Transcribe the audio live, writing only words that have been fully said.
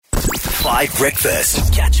5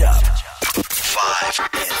 Breakfast. Catch up. 5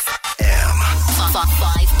 FM.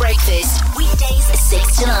 5 Breakfast. Weekdays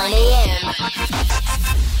 6 to 9 a.m.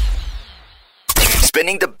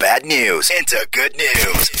 Spinning the bad news into good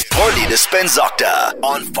news. Only the Spindzoctor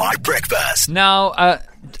on 5 Breakfast. Now,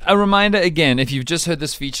 a reminder again, if you've just heard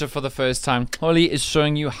this feature for the first time, Xoli is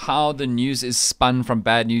showing you how the news is spun from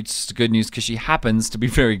bad news to good news because she happens to be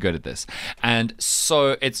very good at this. And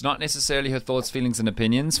so it's not necessarily her thoughts, feelings, and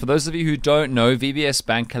opinions. For those of you who don't know, VBS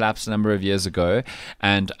Bank collapsed a number of years ago.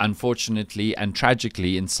 And unfortunately and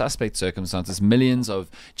tragically, in suspect circumstances, millions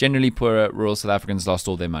of generally poorer rural South Africans lost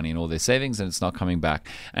all their money and all their savings, and it's not coming back.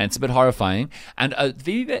 And it's a bit horrifying. And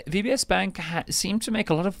VBS Bank seemed to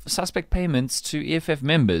make a lot of suspect payments to EFF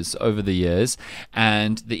members over the years,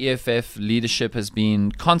 and the EFF leadership has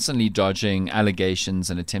been constantly dodging allegations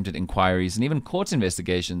and attempted inquiries and even court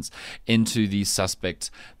investigations into these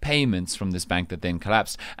suspect payments from this bank that then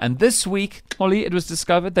collapsed. And this week, Xoli, it was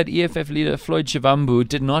discovered that EFF leader Floyd Shivambu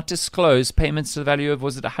did not disclose payments to the value of,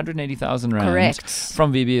 was it 180,000 rand? Correct.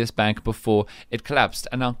 From VBS Bank before it collapsed.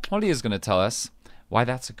 And now Xoli is going to tell us why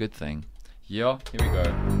that's a good thing. Yeah, here we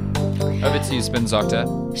go. Over to you,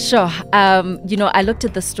 Spindzoctor. Sure. I looked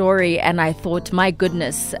at the story and I thought, my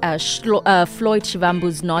goodness, Floyd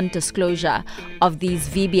Shivambu's non-disclosure of these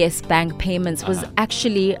VBS Bank payments was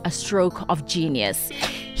actually a stroke of genius.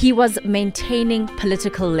 He was maintaining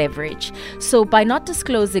political leverage. So by not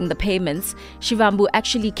disclosing the payments, Shivambu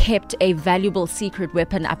actually kept a valuable secret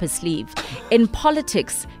weapon up his sleeve. In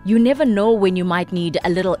politics, you never know when you might need a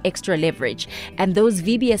little extra leverage, and those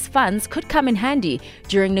VBS funds could come in handy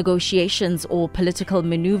during negotiations or political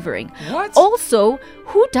maneuvering. What? Also,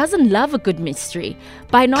 who doesn't love a good mystery?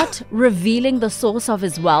 By not revealing the source of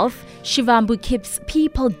his wealth, Shivambu keeps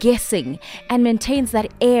people guessing and maintains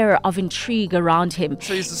that air of intrigue around him.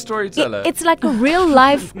 So he's a storyteller. It's like a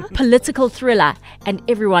real-life political thriller, and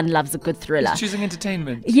everyone loves a good thriller. He's choosing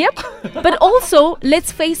entertainment. Yep. But also,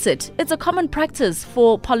 let's face it, it's a common practice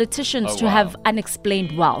for politicians to have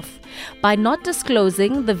unexplained wealth. By not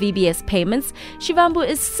disclosing the VBS payments, Shivambu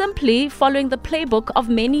is simply following the playbook of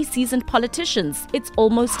many seasoned politicians. It's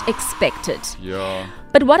almost expected. Yeah.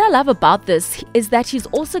 But what I love about this is that he's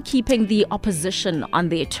also keeping the opposition on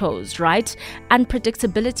their toes, right?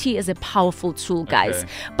 Unpredictability is a powerful tool, guys.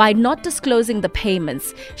 Okay. By not disclosing the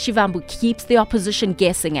payments, Shivambu keeps the opposition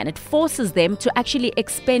guessing, and it forces them to actually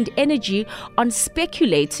expend energy on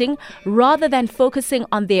speculating rather than focusing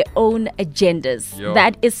on their own agendas. Yo.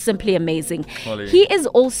 That is simply amazing. Xoli. He is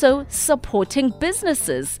also supporting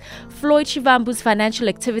businesses. Floyd Shivambu's financial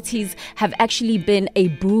activities have actually been a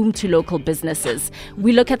boom to local businesses.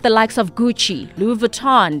 We look at the likes of Gucci, Louis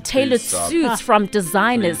Vuitton, tailored suits from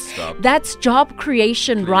designers. That's job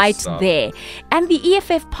creation there. And the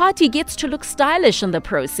EFF party gets to look stylish in the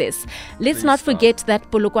process. Let's not forget that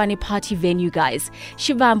Polokwane party venue, guys.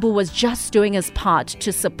 Shivambu was just doing his part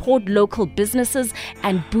to support local businesses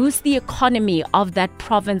and boost the economy of that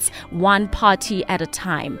province, one party at a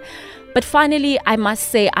time. But finally, I must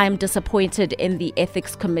say I'm disappointed in the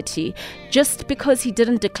ethics committee. Just because he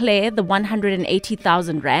didn't declare the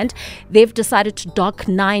 180,000 rand, they've decided to dock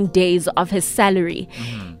 9 days of his salary.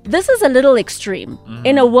 This is a little extreme.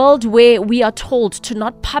 In a world where we are told to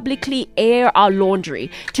not publicly air our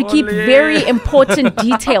laundry, to keep very important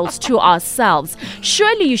details to ourselves,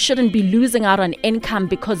 surely you shouldn't be losing out on income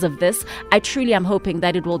because of this. I truly am hoping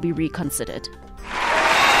that it will be reconsidered.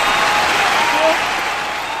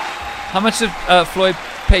 How much did Floyd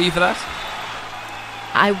pay you for that?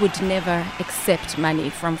 I would never accept money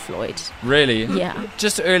from Floyd. Really? Yeah.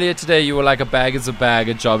 Just earlier today, you were like, a bag is a bag,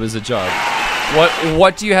 a job is a job.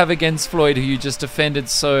 What do you have against Floyd, who you just defended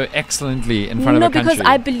so excellently in front of a country? No, because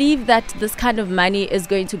I believe that this kind of money is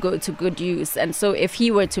going to go to good use. And so if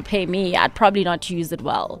he were to pay me, I'd probably not use it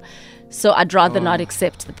well. So I'd rather not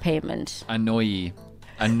accept the payment. Annoy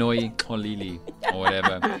Xoli or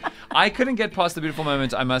whatever. I couldn't get past the beautiful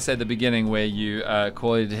moment, I must say, at the beginning where you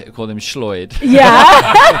called him Schloyd. Yeah.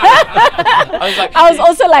 I was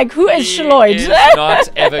also like, who is Schloyd? He's not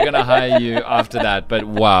ever going to hire you after that. But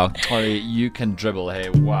wow, Xoli, you can dribble.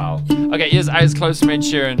 Hey, wow. Okay, here's Eyes Closed from Ed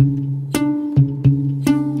Sheeran.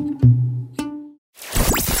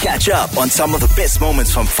 Catch up on some of the best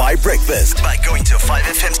moments from 5 Breakfast by going to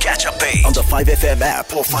 5FM's catch-up page on the 5FM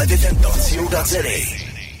app or 5FM.co.za.